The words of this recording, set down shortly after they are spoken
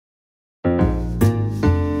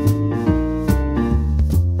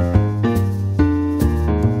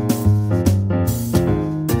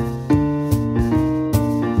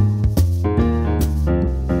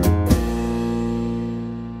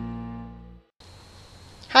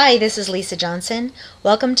Hi, this is Lisa Johnson.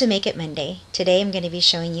 Welcome to Make It Monday. Today I'm going to be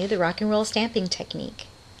showing you the rock and roll stamping technique.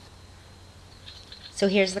 So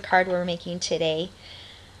here's the card we're making today.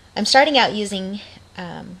 I'm starting out using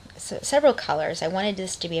several colors. I wanted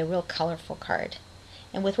this to be a real colorful card.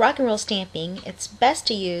 And with rock and roll stamping, it's best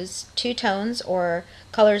to use two tones or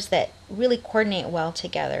colors that really coordinate well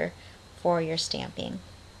together for your stamping.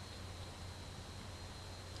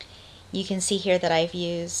 You can see here that I've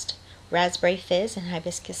used Raspberry Fizz and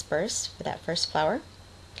Hibiscus Burst for that first flower,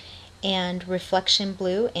 and Reflection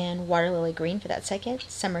Blue and Water Lily Green for that second,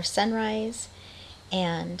 Summer Sunrise,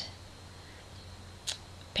 and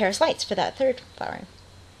Paris Lights for that third flower.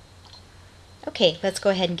 Okay, let's go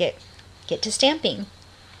ahead and get to stamping.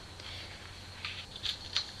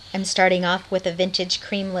 I'm starting off with a vintage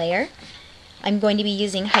cream layer. I'm going to be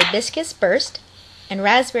using Hibiscus Burst and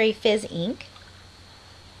Raspberry Fizz ink.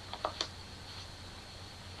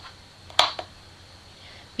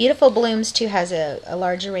 Beautiful Blooms too has a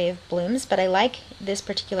large array of blooms, but I like this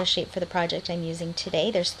particular shape for the project I'm using today.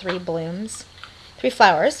 There's three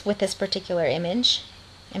flowers with this particular image.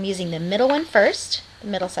 I'm using the middle one first, the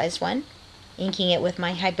middle-sized one, inking it with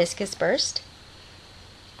my Hibiscus Burst.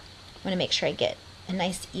 I want to make sure I get a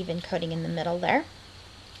nice even coating in the middle there.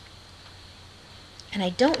 And I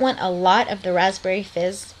don't want a lot of the Raspberry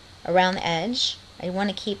Fizz around the edge. I want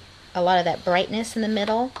to keep a lot of that brightness in the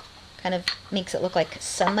middle. Kind of makes it look like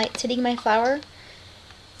sunlight hitting my flower.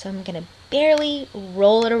 So I'm going to barely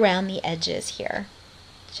roll it around the edges here.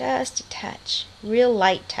 Just a touch. Real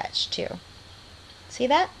light touch too. See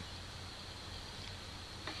that?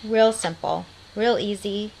 Real simple. Real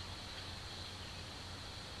easy.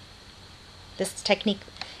 This technique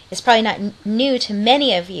is probably not new to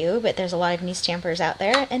many of you, but there's a lot of new stampers out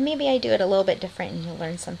there, and maybe I do it a little bit different and you'll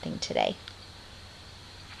learn something today.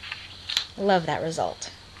 Love that result.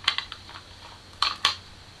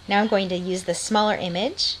 Now I'm going to use the smaller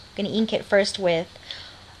image. I'm going to ink it first with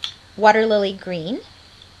Water Lily Green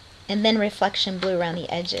and then Reflection Blue around the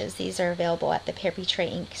edges. These are available at the Paper Tray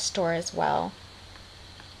Ink store as well.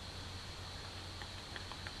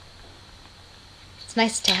 It's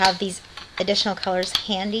nice to have these additional colors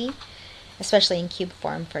handy, especially in cube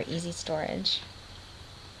form for easy storage.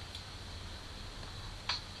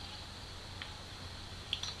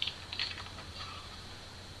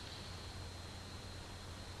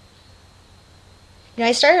 You know,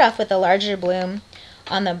 I started off with a larger bloom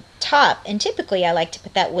on the top, and typically I like to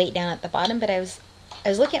put that weight down at the bottom, but I was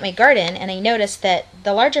looking at my garden and I noticed that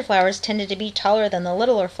the larger flowers tended to be taller than the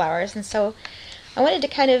littler flowers, and so I wanted to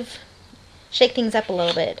kind of shake things up a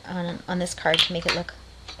little bit on this card to make it look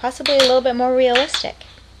possibly a little bit more realistic.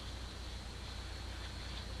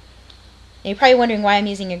 Now, you're probably wondering why I'm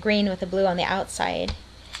using a green with a blue on the outside.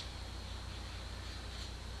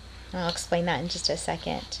 I'll explain that in just a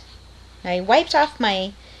second. I wiped off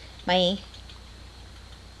my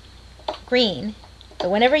green,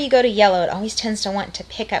 but whenever you go to yellow, it always tends to want to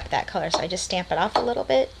pick up that color, so I just stamp it off a little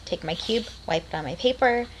bit, take my cube, wipe it on my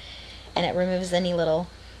paper, and it removes any little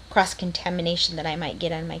cross-contamination that I might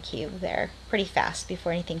get on my cube there pretty fast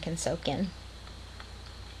before anything can soak in.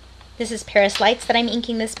 This is Paris Lights that I'm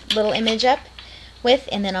inking this little image up with,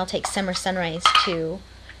 and then I'll take Summer Sunrise to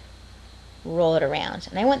roll it around.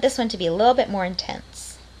 And I want this one to be a little bit more intense.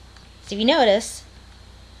 So if you notice,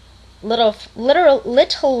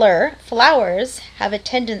 littler flowers have a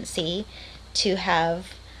tendency to have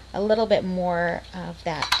a little bit more of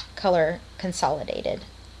that color consolidated.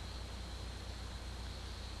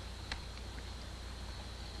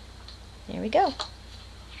 There we go.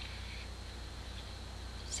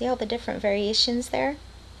 See all the different variations there?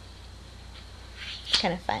 It's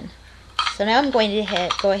kind of fun. So now I'm going to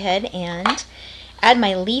go ahead and add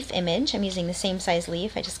my leaf image. I'm using the same size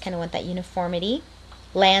leaf. I just kind of want that uniformity.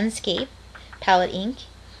 Landscape palette ink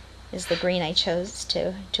is the green I chose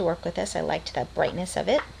to work with this. I liked that brightness of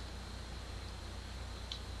it.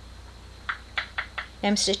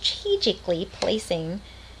 I'm strategically placing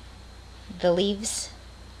the leaves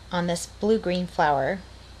on this blue-green flower.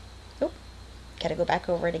 Oh, gotta go back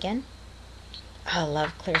over it again. I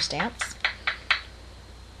love clear stamps,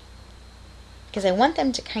 because I want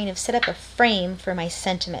them to kind of set up a frame for my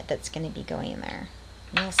sentiment that's going to be going there.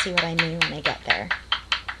 And you'll see what I mean when I get there.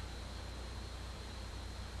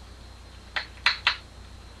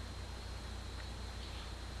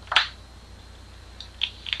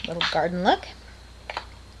 Little garden look.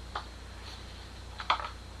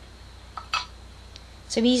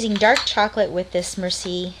 So I'm using dark chocolate with this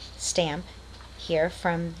Merci stamp here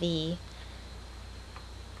from the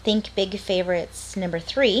Think Big Favorites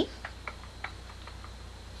 #3.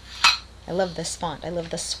 I love this font. I love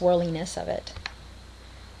the swirliness of it.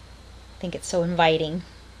 think it's so inviting.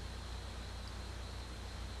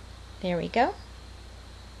 There we go.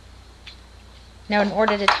 Now in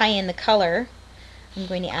order to tie in the color, I'm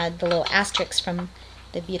going to add the little asterisks from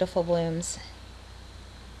the Beautiful Blooms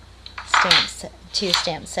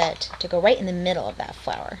stamp set to go right in the middle of that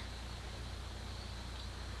flower.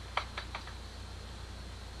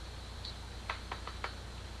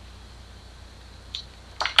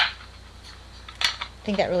 I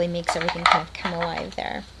think that really makes everything kind of come alive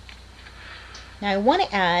there. Now I want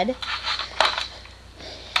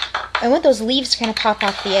those leaves to kind of pop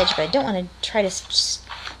off the edge, but I don't want to try to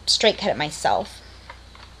straight cut it myself.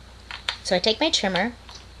 So I take my trimmer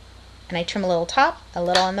and I trim a little top, a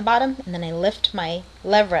little on the bottom, and then I lift my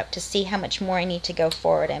lever up to see how much more I need to go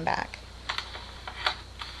forward and back.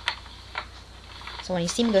 So when you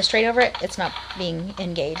see me go straight over it, it's not being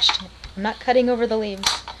engaged. I'm not cutting over the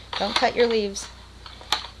leaves. Don't cut your leaves.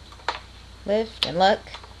 Lift and look.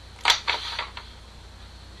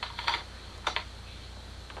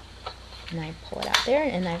 And I pull it out there,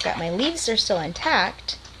 and I've got my leaves are still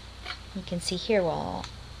intact. You can see here, well,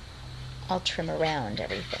 I'll trim around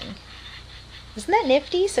everything. Isn't that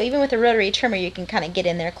nifty? So even with a rotary trimmer, you can kind of get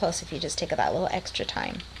in there close if you just take that little extra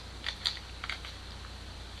time.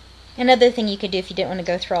 Another thing you could do if you didn't want to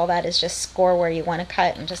go through all that is just score where you want to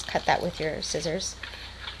cut and just cut that with your scissors.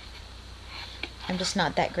 I'm just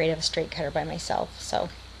not that great of a straight cutter by myself, so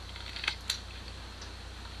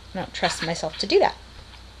I don't trust myself to do that.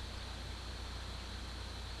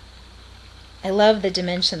 I love the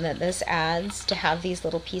dimension that this adds to have these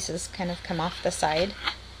little pieces kind of come off the side.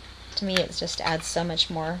 To me, it just adds so much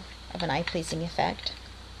more of an eye-pleasing effect.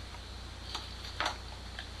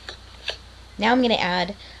 Now I'm going to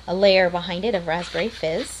add a layer behind it of Raspberry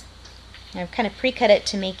Fizz. And I've kind of pre-cut it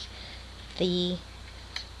to make the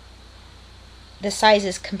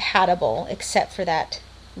sizes compatible, except for that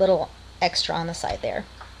little extra on the side there.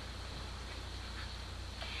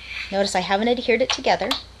 Notice I haven't adhered it together.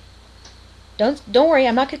 Don't worry,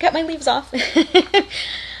 I'm not going to cut my leaves off.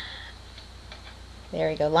 There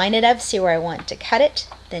we go. Line it up, see where I want to cut it,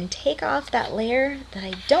 then take off that layer that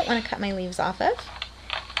I don't want to cut my leaves off of,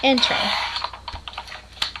 and trim.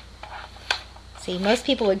 See, most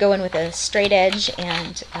people would go in with a straight edge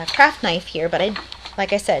and a craft knife here, but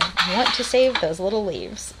like I said, I want to save those little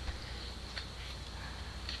leaves.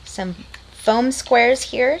 Some foam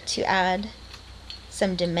squares here to add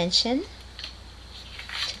some dimension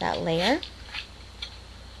to that layer.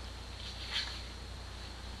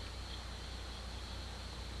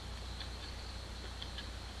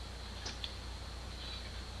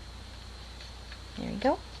 There we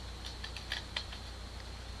go.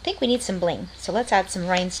 I think we need some bling, so let's add some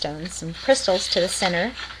rhinestones, some crystals to the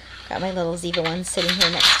center. Got my little Ziva ones sitting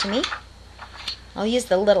here next to me. I'll use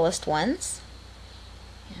the littlest ones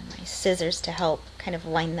and my scissors to help kind of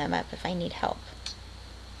line them up if I need help.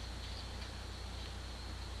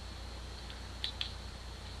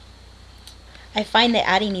 I find that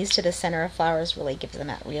adding these to the center of flowers really gives them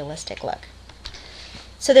that realistic look.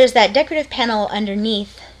 So there's that decorative panel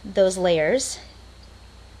underneath those layers,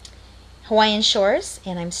 Hawaiian Shores,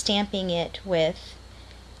 and I'm stamping it with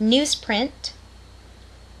newsprint,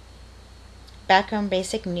 Background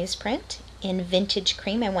Basic newsprint in Vintage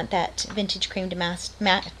Cream. I want that Vintage Cream to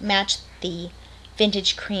match the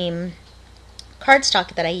Vintage Cream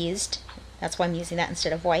cardstock that I used. That's why I'm using that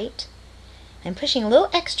instead of white. I'm pushing a little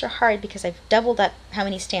extra hard because I've doubled up how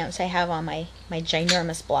many stamps I have on my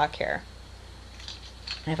ginormous block here.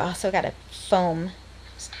 And I've also got a foam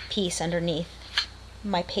piece underneath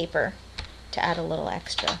my paper to add a little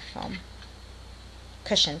extra foam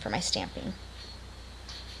cushion for my stamping.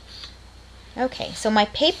 Okay, so my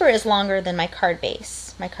paper is longer than my card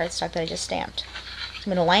base, my cardstock that I just stamped. So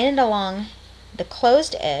I'm going to line it along the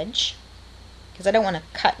closed edge because I don't want to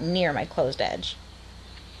cut near my closed edge.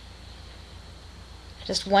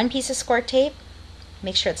 Just one piece of score tape,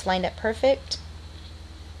 make sure it's lined up perfect.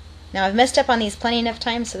 Now I've messed up on these plenty enough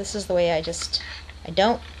times, so this is the way I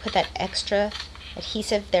don't put that extra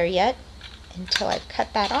adhesive there yet until I've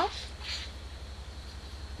cut that off.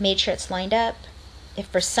 Made sure it's lined up. If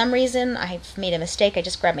for some reason I've made a mistake, I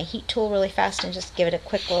just grab my heat tool really fast and just give it a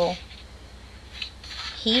quick little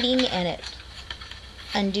heating, and it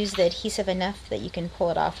undoes the adhesive enough that you can pull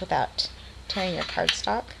it off without tearing your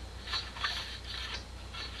cardstock.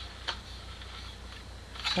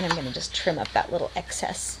 And I'm going to just trim up that little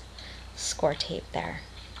excess score tape there.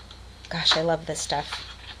 Gosh, I love this stuff.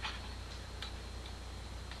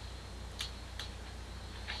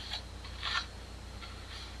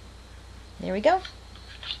 There we go.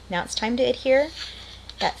 Now it's time to adhere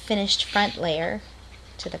that finished front layer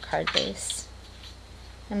to the card base.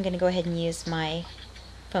 I'm going to go ahead and use my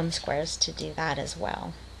foam squares to do that as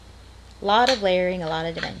well. A lot of layering, a lot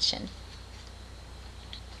of dimension.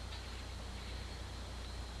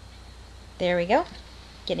 There we go.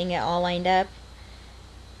 Getting it all lined up.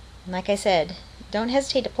 And like I said, don't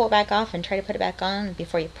hesitate to pull it back off and try to put it back on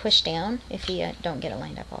before you push down if you don't get it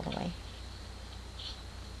lined up all the way.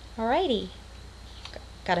 Alrighty.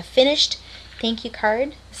 Got a finished thank you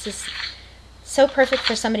card. This is so perfect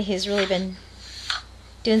for somebody who's really been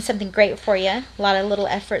doing something great for you. A lot of little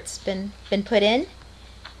effort's been put in.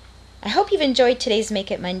 I hope you've enjoyed today's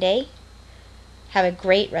Make It Monday. Have a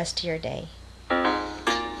great rest of your day.